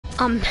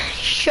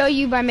show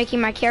you by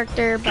making my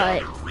character,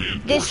 but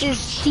this is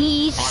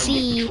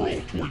DC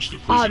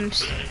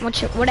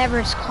whatever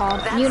it's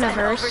called, That's univers.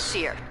 An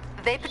overseer.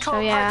 They patrol So,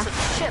 yeah. parts of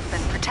the ship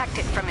and protect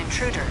it from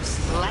intruders.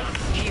 Like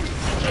you,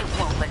 it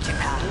won't let you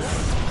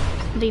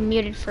pass. I'll be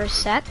muted for a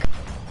sec.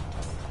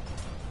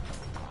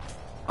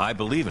 I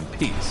believe in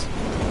peace,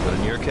 but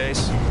in your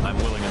case, I'm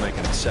willing to make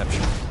an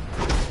exception.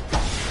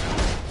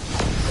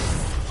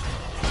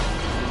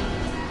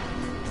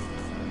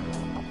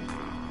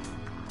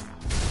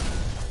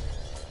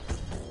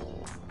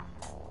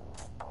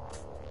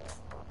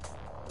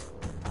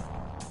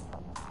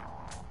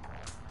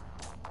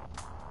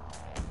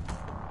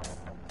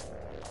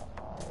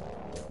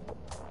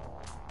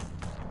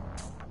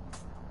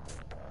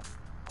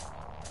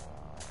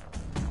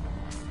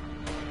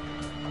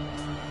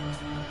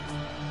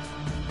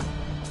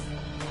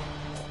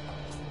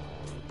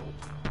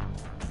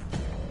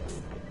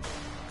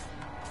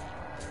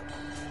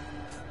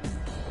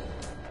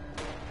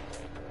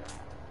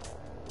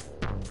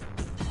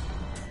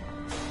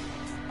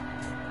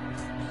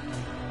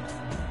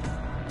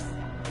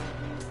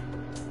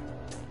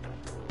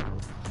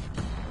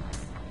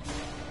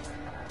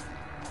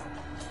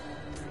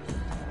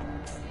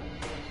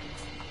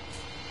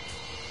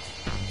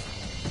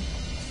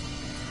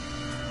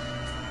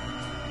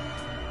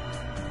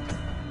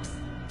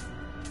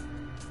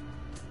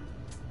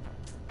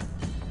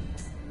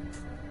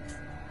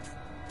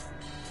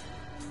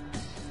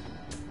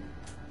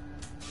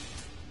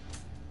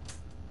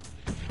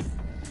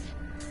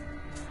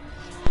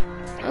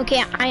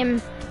 Okay, I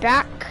am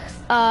back.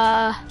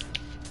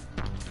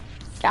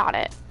 Got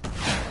it.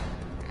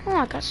 Oh,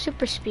 I got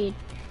super speed.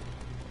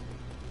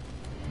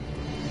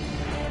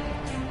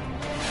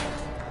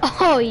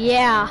 Oh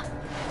yeah.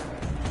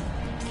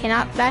 Okay,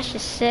 that's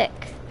just sick.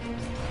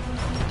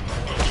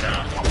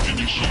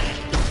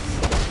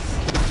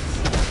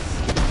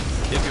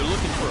 If you're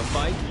looking for a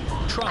fight,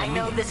 try I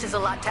know me. this is a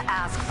lot to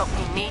ask, but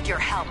we need your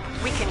help.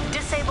 We can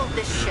disable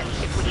this ship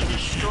if we can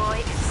destroy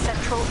its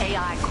central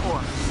AI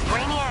core.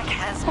 Brainiac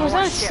has Oh, is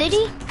more that a ships.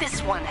 city?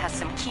 This one has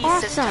some key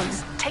Awesome.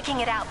 systems. Taking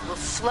it out will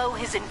slow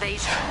his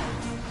invasion.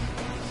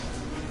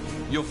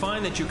 You'll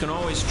find that you can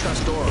always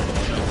trust Oracle to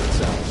help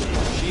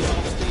itself. She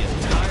helps the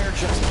entire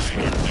Justice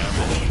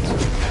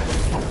League.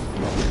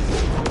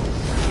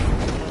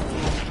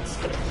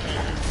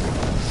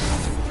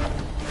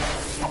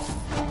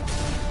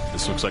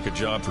 This looks like a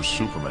job for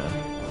Superman.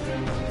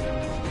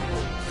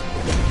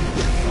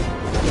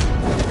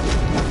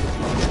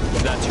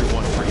 That's your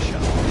one free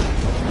shot.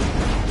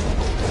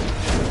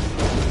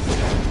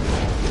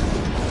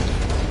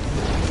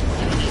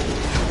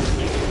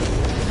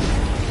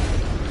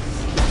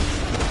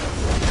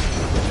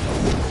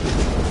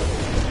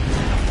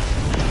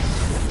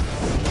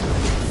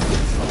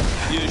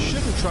 You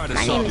shouldn't try to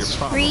My solve name your is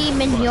problem. Free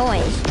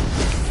Mignoy.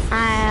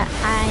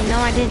 I know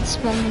I didn't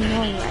spell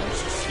Mignoy right.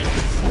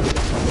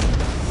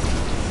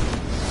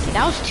 Okay,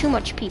 that was too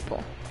much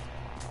people.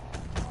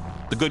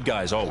 The good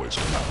guys always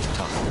come out on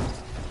top.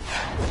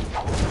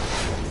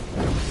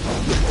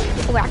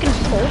 Oh, I can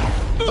hold.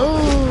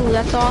 Oh,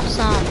 that's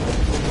awesome.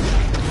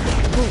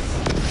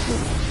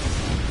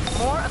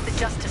 More of the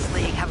Justice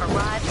League have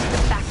arrived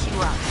to back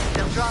you up.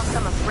 They'll draw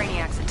some of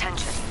Brainiac's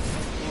attention.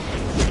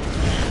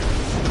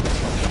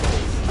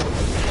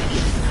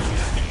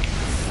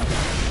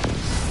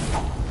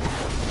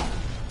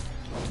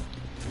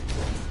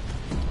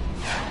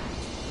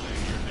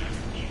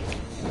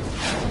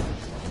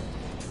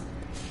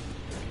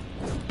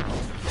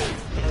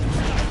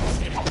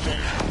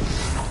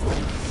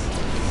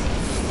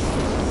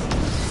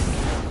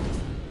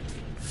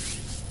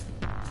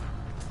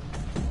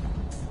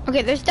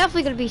 Okay, there's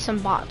definitely gonna be some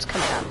bots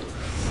coming up.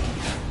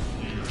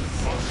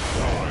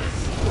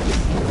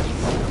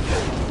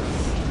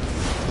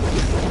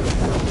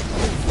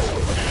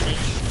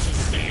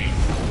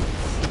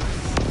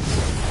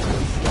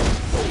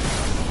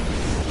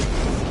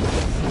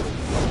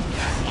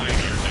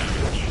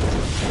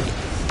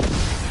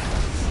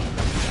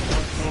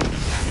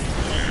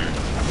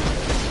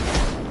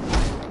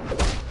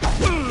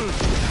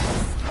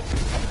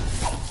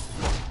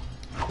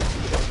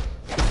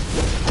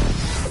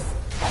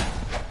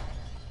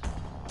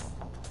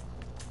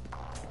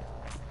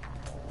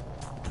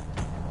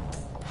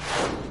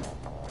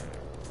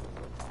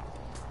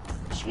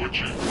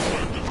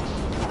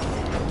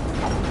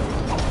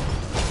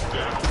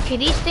 Okay,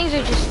 these things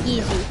are just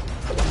easy.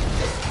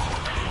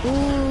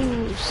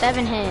 Ooh,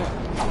 7 hit.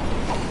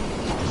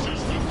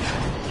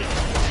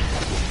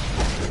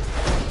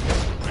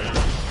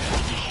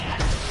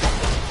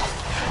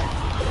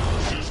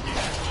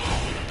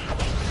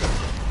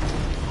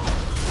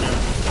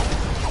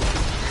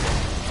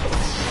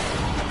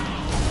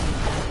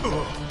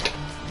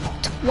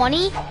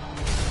 $20?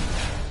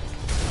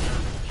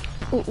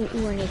 Ooh,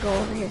 we're gonna go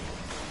over here.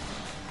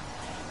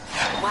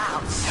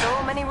 Wow,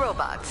 so many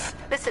robots.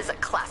 This is a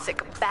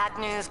classic bad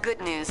news, good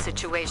news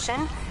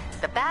situation.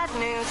 The bad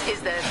news is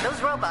that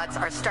those robots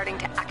are starting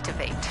to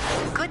activate.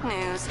 Good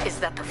news is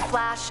that the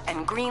Flash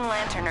and Green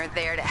Lantern are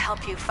there to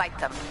help you fight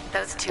them.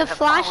 Those two The have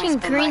Flash always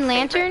and been Green my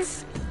Lantern?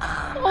 favorites.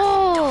 Don't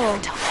Oh,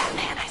 ever tell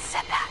Batman I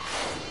said that.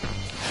 I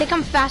think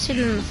I'm faster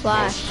than the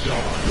Flash.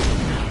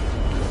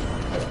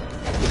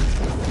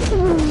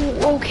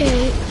 Ooh,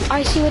 okay.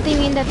 I see what they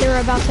mean that they're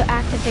about to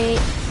activate.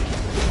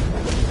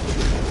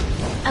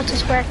 Out to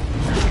square.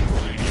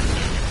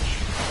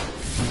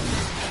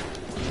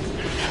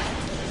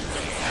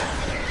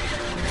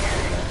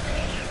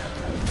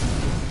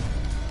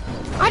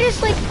 I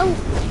just like,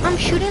 oh, I'm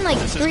shooting like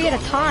 3 at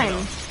a time.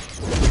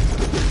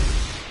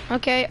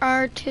 Okay,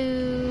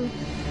 R2.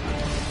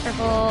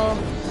 Careful.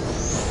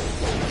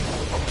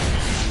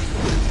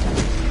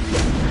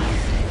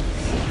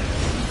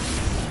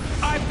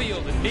 I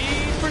feel the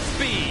need for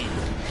speed.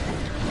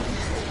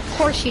 Of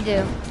course you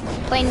do.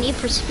 Play Need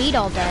for Speed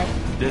all day.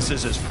 This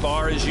is as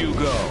far as you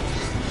go.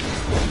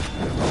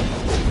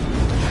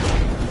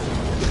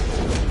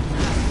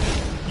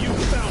 You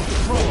found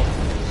trouble.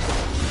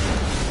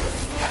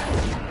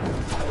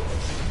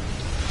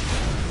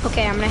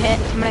 Okay, I'm gonna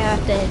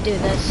have to do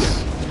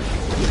this.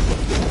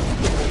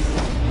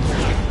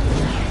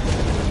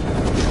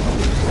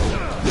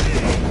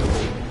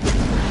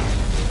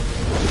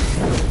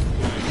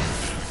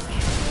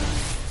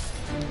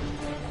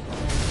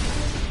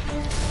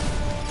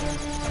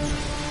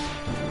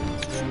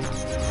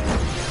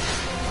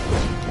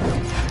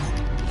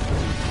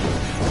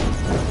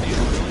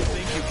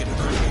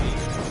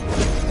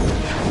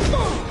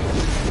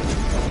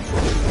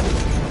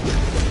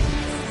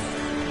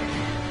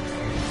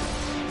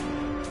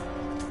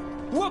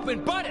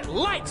 Whooping butt at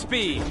light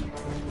speed.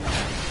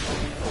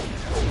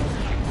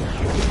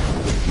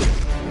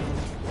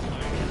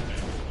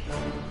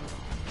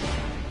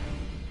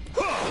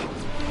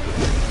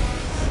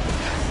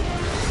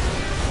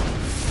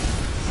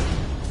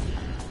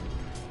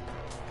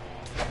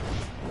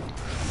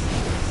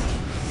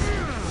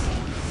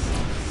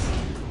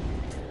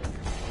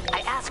 I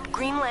asked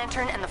Green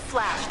Lantern and the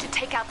Flash to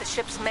take out the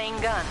ship's main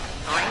gun.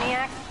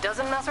 Brainiac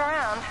doesn't mess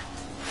around.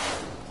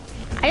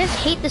 I just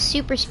hate the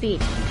super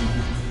speed.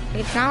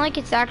 It's not like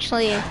it's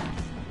actually...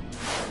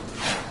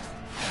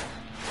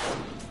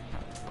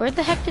 Where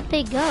the heck did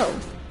they go?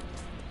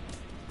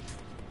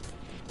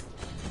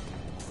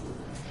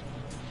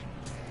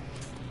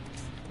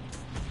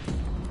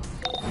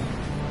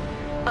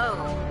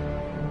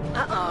 Oh.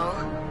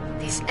 Uh-oh.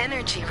 These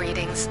energy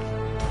readings.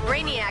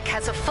 Brainiac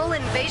has a full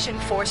invasion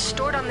force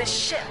stored on this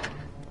ship.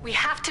 We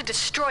have to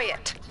destroy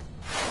it.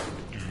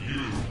 Do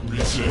you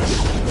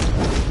resist?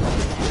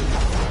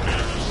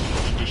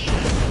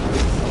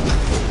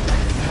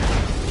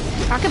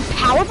 I can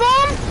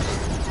powerbomb?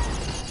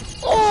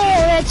 Oh,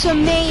 that's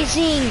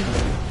amazing!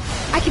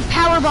 I can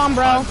powerbomb,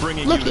 bro. I'm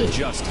bringing Look you it. to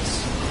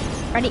justice.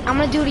 Ready? I'm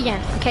gonna do it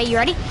again. Okay, you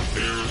ready?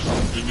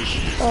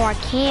 Oh, I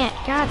can't.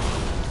 God.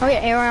 Oh yeah,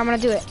 Aaron, I'm gonna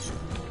do it.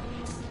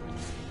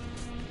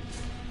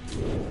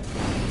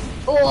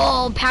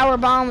 Oh,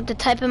 powerbomb with the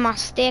type of my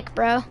stick,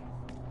 bro.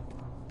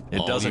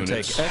 It doesn't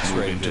take units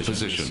X-ray move into vision to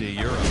position. see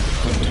Europe.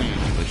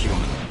 Contain the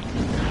human.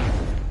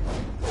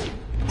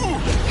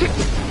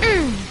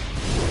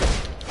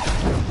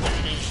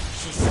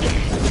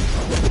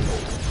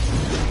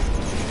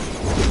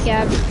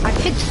 Yeah, I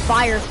picked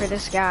fire for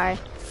this guy.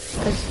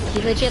 Because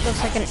he legit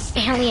looks like an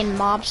alien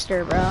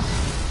mobster, bro.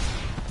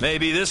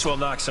 Maybe this will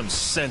knock some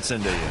sense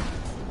into you.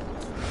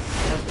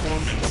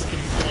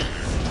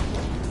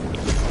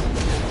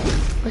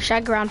 Or should I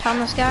ground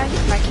pound this guy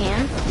if I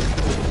can?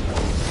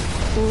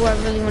 Ooh, I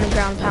really want to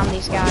ground pound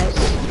these guys.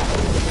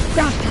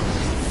 Ground pound.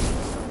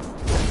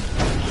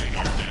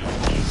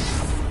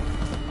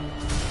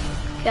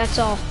 That's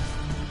all.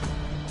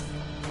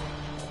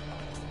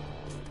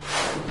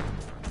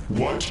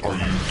 What are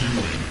you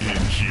doing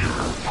in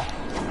here?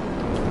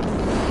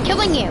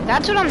 Killing you.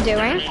 That's what I'm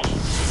doing.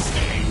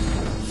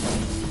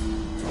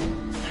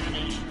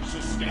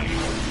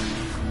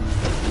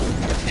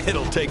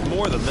 It'll take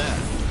more than that.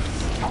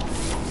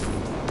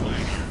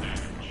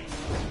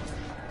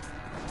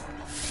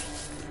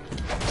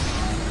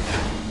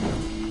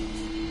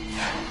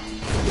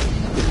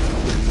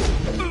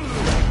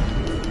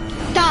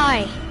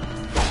 Die.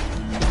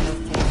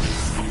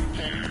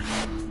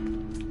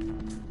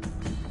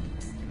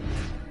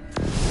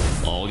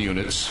 All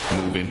units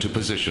move into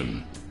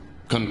position.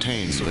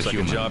 Contain the Looks like a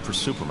human. job for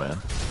Superman.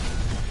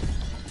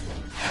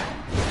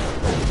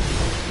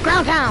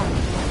 Ground pound.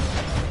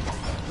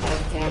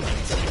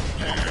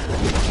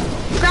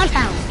 Ground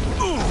pound.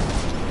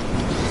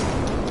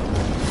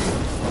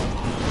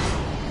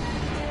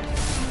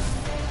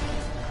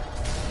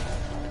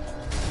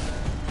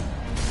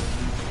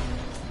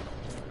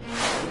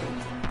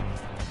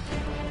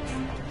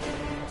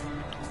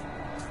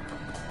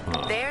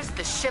 There's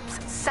the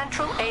ship's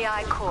central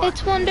AI core.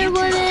 It's Wonder You two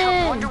should help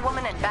Woman. Wonder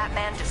Woman and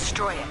Batman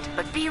destroy it.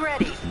 But be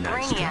ready.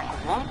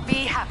 Brainiac won't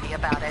be happy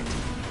about it.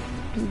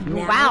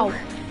 Wow.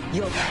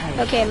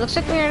 Okay, looks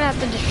like we're gonna have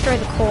to destroy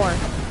the core.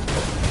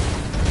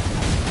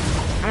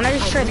 I'm gonna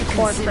destroy the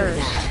core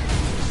first.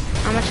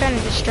 I'm gonna try to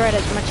destroy it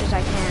as much as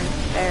I can.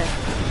 There.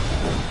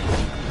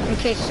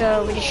 Okay,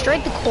 so we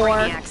destroyed the core.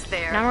 Brainiac's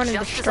there, Now we're gonna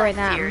just as destroy I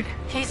them. feared.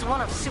 He's one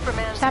of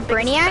Superman's Is that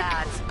biggest Brainiac?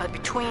 bads, but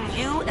between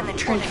you and the Oh,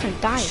 Trinity, he's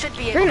gonna die. should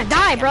be You're able gonna to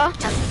die, take bro. him.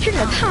 Just You're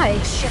gonna die.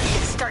 The ship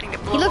is starting to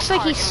blow looks like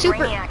apart, he's and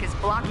super- Brainiac is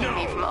blocking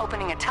me from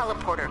opening a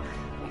teleporter.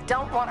 We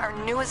don't want our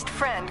newest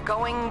friend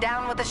going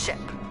down with the ship.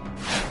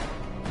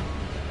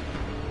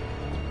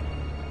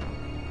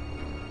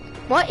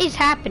 What is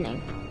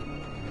happening?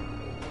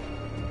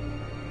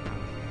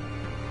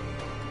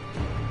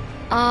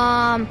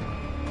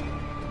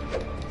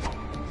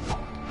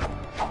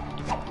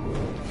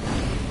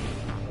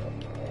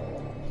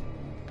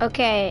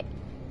 Okay.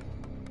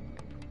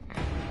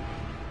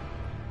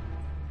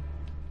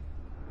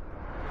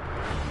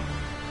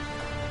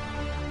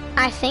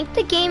 I think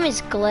the game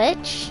is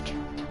glitched.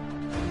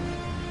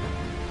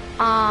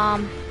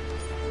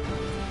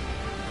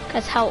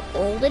 Cause how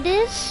old it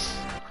is.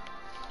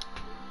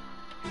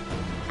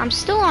 I'm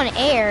still on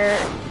air,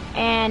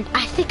 and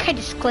I think I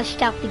just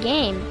glitched out the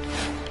game.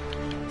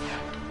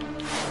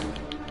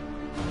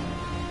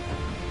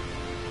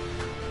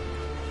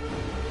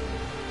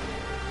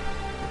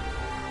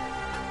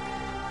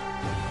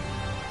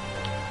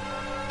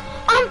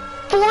 I'm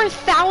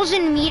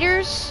 4,000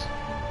 meters.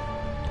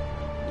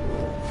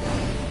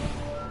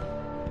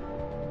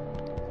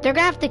 They're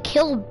gonna have to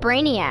kill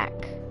Brainiac.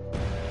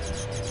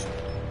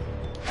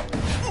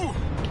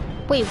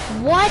 Wait,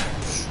 what?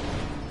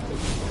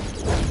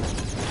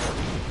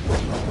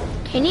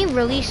 Can he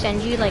really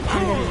send you like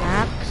under the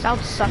map? Cause that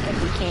would suck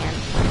if he can.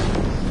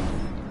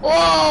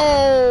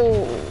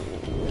 Whoa!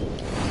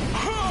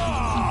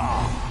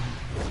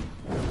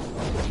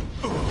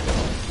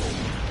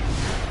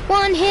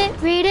 One hit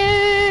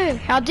reader!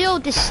 I'll deal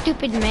with this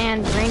stupid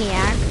man,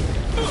 Brainiac.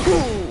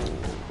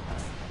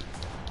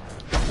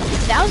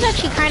 That was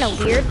actually kind of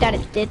weird that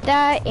it did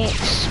that. It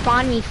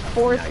spawned me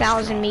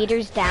 4,000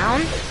 meters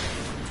down.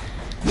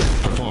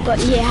 But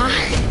yeah.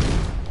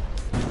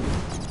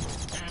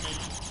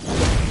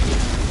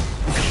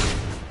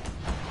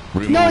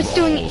 No, it's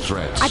doing it.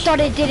 I thought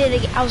it did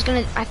it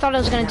again. I thought I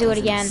was gonna do it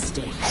again.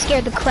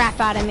 Scared the crap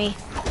out of me.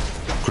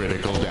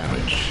 Critical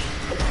damage.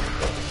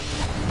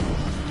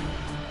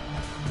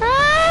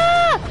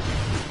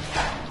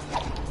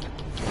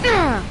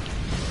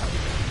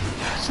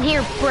 Listen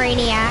here,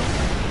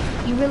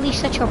 Brainiac. You really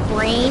such a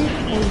brain?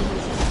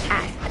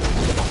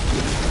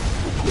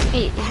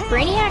 Hey, is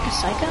Brainiac a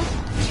psycho?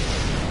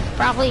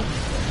 Probably.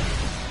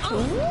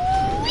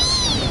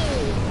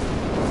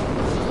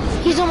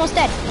 He's almost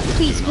dead.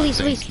 Please, please,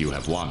 Think please. you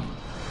have won,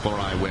 for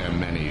I wear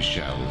many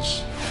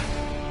shells.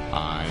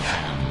 I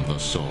am the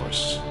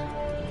source.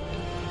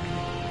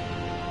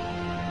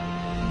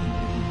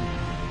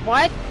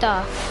 What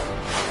the?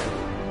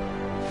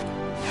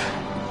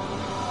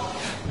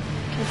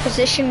 Get in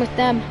position with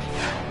them.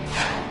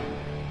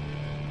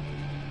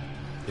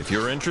 If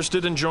you're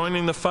interested in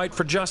joining the fight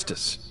for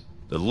justice,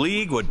 the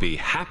League would be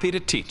happy to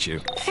teach you.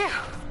 Phew,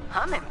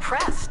 I'm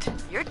impressed.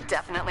 You're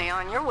definitely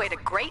on your way to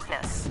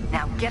greatness.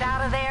 Now get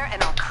out of there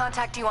and I'll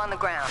contact you on the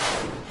ground.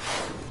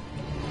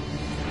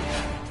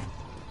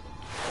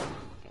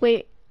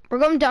 Wait, we're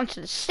going down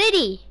to the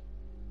city.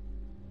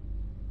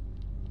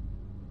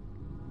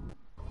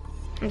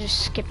 I'm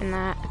just skipping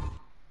that.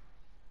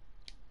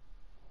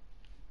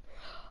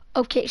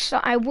 Okay, so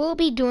I will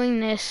be doing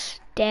this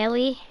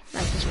daily,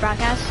 like this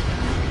broadcast,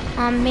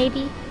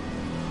 maybe.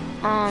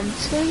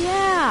 So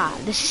yeah,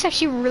 this is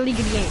actually a really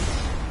good game.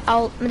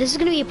 This is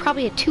gonna be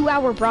probably a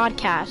 2-hour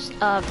broadcast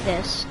of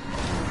this.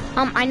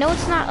 I know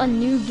it's not a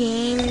new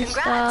game and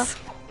Congrats!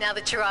 stuff. Now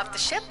that you're off the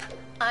ship,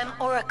 I'm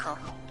Oracle.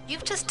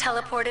 You've just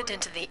teleported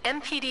into the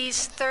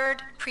MPD's 3rd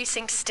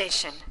Precinct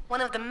Station, one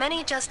of the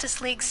many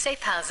Justice League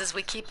safe houses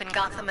we keep in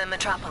Gotham and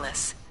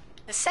Metropolis.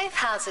 The safe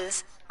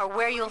houses are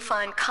where you'll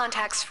find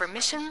contacts for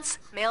missions,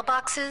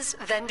 mailboxes,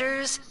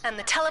 vendors, and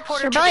the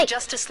teleporter to the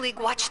Justice League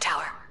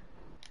Watchtower.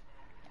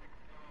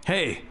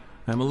 Hey,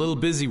 I'm a little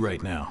busy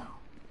right now.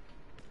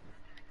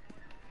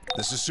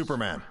 This is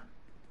Superman.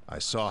 I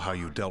saw how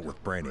you dealt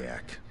with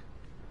Brainiac.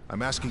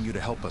 I'm asking you to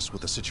help us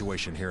with the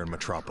situation here in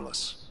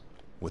Metropolis.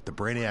 With the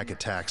Brainiac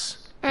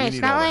attacks, we It's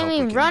need not all the letting help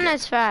we me can run get.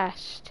 as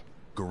fast.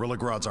 Gorilla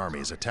Grodd's army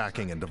is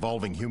attacking and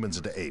devolving humans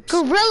into apes.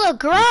 Gorilla We've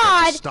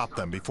got to Grodd! stop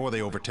them before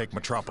they overtake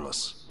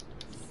Metropolis.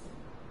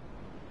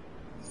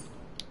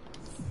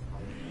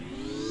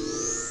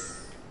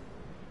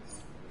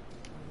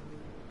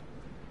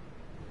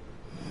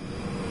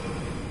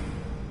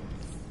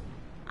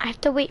 I have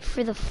to wait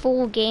for the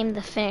full game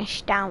to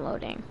finish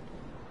downloading.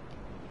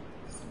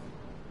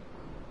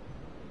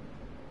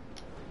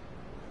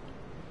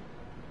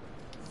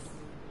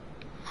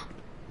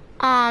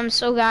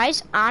 So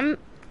guys,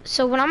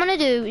 so what I'm gonna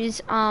do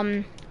is,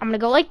 I'm gonna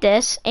go like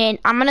this, and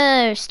I'm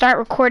gonna start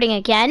recording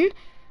again.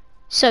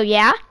 So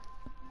yeah.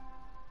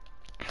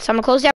 So I'm gonna close down.